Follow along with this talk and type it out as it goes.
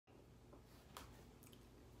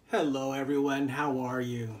Hello everyone, how are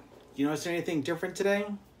you? You notice anything different today?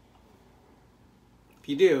 If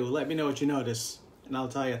you do, let me know what you notice, and I'll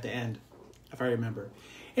tell you at the end, if I remember.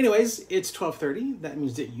 Anyways, it's 12:30. That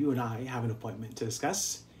means that you and I have an appointment to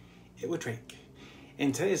discuss it with Drake.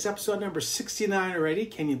 And today's episode number 69 already,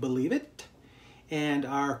 can you believe it? And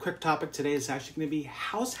our quick topic today is actually going to be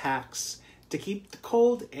house hacks to keep the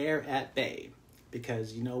cold air at bay.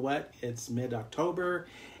 Because you know what? It's mid-October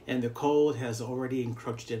and the cold has already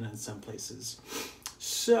encroached in on some places.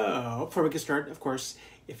 So before we get started, of course,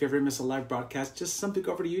 if you ever miss a live broadcast, just simply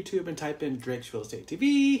go over to YouTube and type in Drake's Real Estate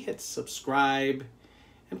TV, hit subscribe,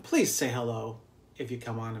 and please say hello if you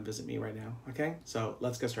come on and visit me right now, okay? So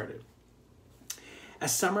let's get started.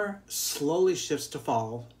 As summer slowly shifts to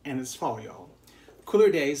fall, and it's fall, y'all, cooler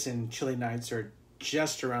days and chilly nights are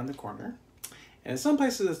just around the corner, and in some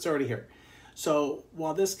places it's already here. So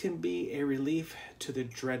while this can be a relief to the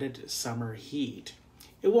dreaded summer heat,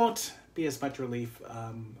 it won't be as much relief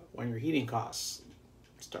when your heating costs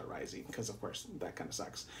start rising, because of course that kind of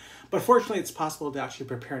sucks. But fortunately, it's possible to actually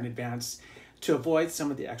prepare in advance to avoid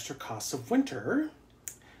some of the extra costs of winter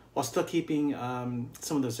while still keeping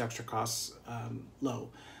some of those extra costs low.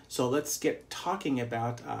 So let's get talking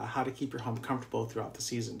about how to keep your home comfortable throughout the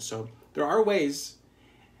season. So there are ways.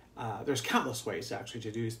 There's countless ways actually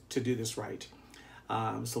to do this right.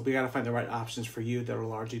 So we got to find the right options for you that will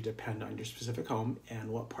largely depend on your specific home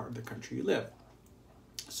and what part of the country you live.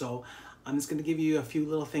 So I'm just going to give you a few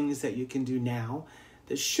little things that you can do now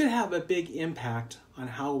that should have a big impact on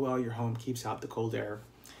how well your home keeps out the cold air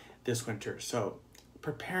this winter. So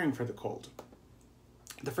preparing for the cold.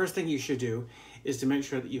 The first thing you should do is to make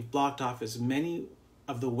sure that you've blocked off as many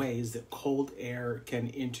of the ways that cold air can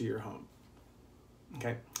enter your home.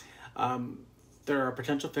 Okay. There are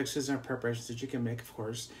potential fixes and preparations that you can make, of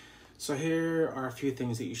course. So here are a few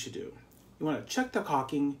things that you should do. You want to check the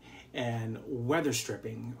caulking and weather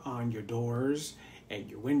stripping on your doors and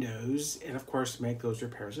your windows, and of course make those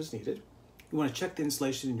repairs as needed. You want to check the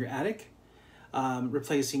insulation in your attic,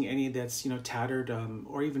 replacing any that's tattered,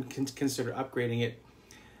 or even consider upgrading it,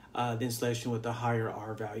 the insulation with a higher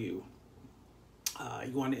R value.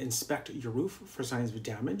 You want to inspect your roof for signs of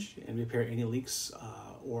damage and repair any leaks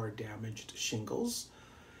or damaged shingles.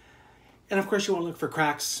 And of course, you want to look for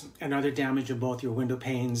cracks and other damage in both your window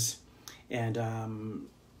panes and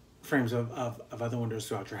frames of other windows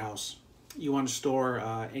throughout your house. You want to store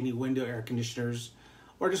any window air conditioners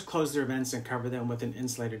or just close their vents and cover them with an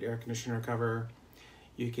insulated air conditioner cover.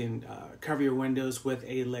 You can cover your windows with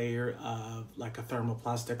a layer of like a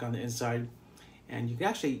thermoplastic on the inside. And you can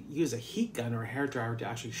actually use a heat gun or a hairdryer to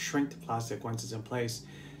actually shrink the plastic once it's in place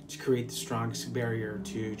to create the strongest barrier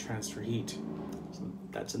to transfer heat. So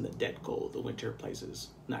that's in the dead cold, the winter places,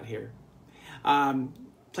 not here.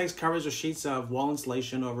 Place covers or sheets of wall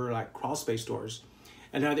insulation over like crawl space doors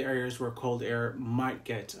and other areas where cold air might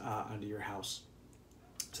get under your house.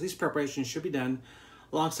 So these preparations should be done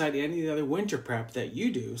alongside any other winter prep that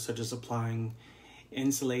you do, such as applying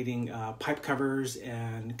insulating pipe covers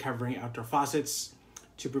and covering outdoor faucets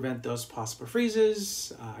to prevent those possible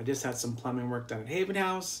freezes. I just had some plumbing work done at Haven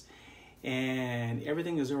House, and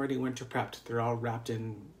everything is already winter prepped. They're all wrapped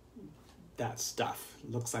in that stuff.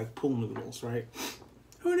 Looks like pool noodles, right?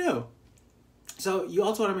 Who knew? So you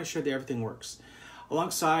also want to make sure that everything works.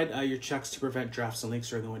 Alongside your checks to prevent drafts and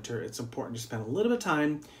leaks during the winter, it's important to spend a little bit of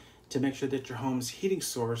time to make sure that your home's heating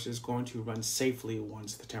source is going to run safely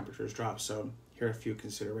once the temperatures drop. So here are a few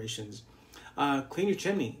considerations. Clean your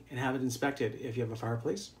chimney and have it inspected if you have a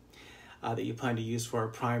fireplace that you plan to use for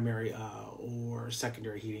primary or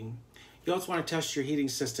secondary heating. You also want to test your heating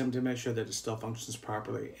system to make sure that it still functions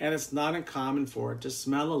properly. And it's not uncommon for it to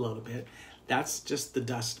smell a little bit. That's just the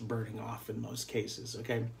dust burning off in most cases,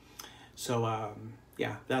 okay? So,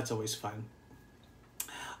 yeah, that's always fun.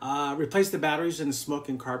 Replace the batteries and the smoke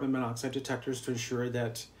and carbon monoxide detectors to ensure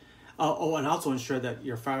that and also ensure that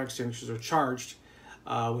your fire extinguishers are charged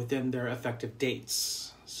within their effective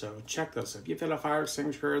dates. So check those. If you've had a fire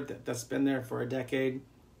extinguisher that's been there for a decade,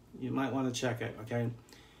 you might want to check it, okay?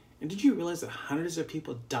 And did you realize that hundreds of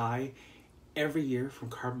people die every year from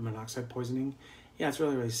carbon monoxide poisoning? Yeah, it's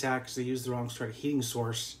really, really sad because they use the wrong sort of heating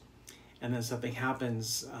source, and then something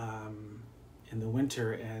happens in the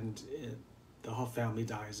winter and the whole family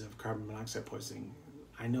dies of carbon monoxide poisoning.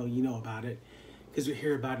 I know you know about it, because we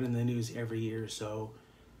hear about it in the news every year, so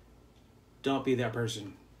don't be that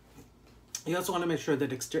person. You also want to make sure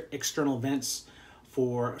that external vents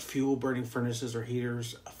for fuel burning furnaces or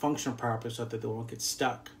heaters function properly so that they won't get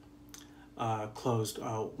stuck closed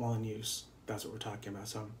while in use. That's what we're talking about.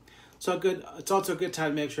 So good. It's also a good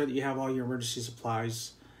time to make sure that you have all your emergency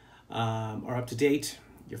supplies are up to date.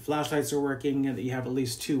 your flashlights are working, and that you have at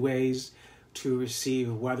least 2 ways to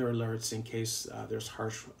receive weather alerts in case there's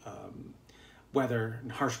harsh weather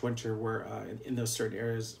and harsh winter where in those certain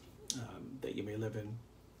areas that you may live in.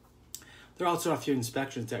 There are also a few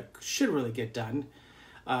inspections that should really get done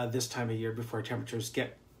this time of year before temperatures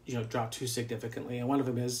get drop too significantly. And one of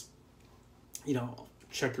them is,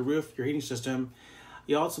 check your roof, your heating system.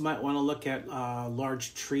 You also might want to look at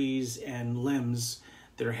large trees and limbs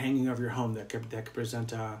that are hanging over your home that could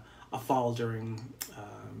present a fall during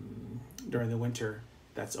the winter.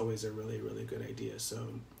 That's always a really, really good idea. So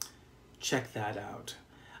check that out.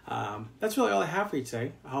 That's really all I have for you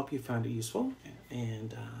today. I hope you found it useful.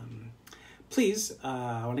 And please,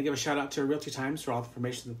 I want to give a shout out to Realty Times for all the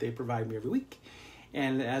information that they provide me every week.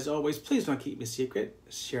 And as always, please don't keep me secret.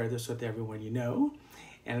 Share this with everyone you know.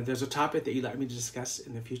 And if there's a topic that you'd like me to discuss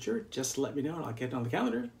in the future, just let me know and I'll get it on the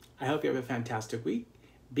calendar. I hope you have a fantastic week.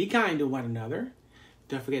 Be kind to one another.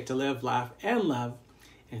 Don't forget to live, laugh, and love.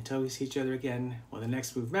 And until we see each other again, when the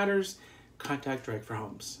next move matters, contact Drake for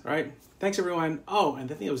Homes. All right? Thanks, everyone. Oh, and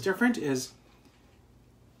the thing that was different is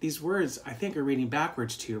these words, I think, are reading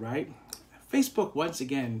backwards too, right? Facebook, once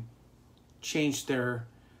again, changed their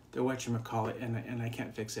whatchamacallit, and I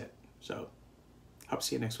can't fix it. So, hope to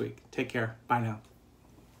see you next week. Take care. Bye now.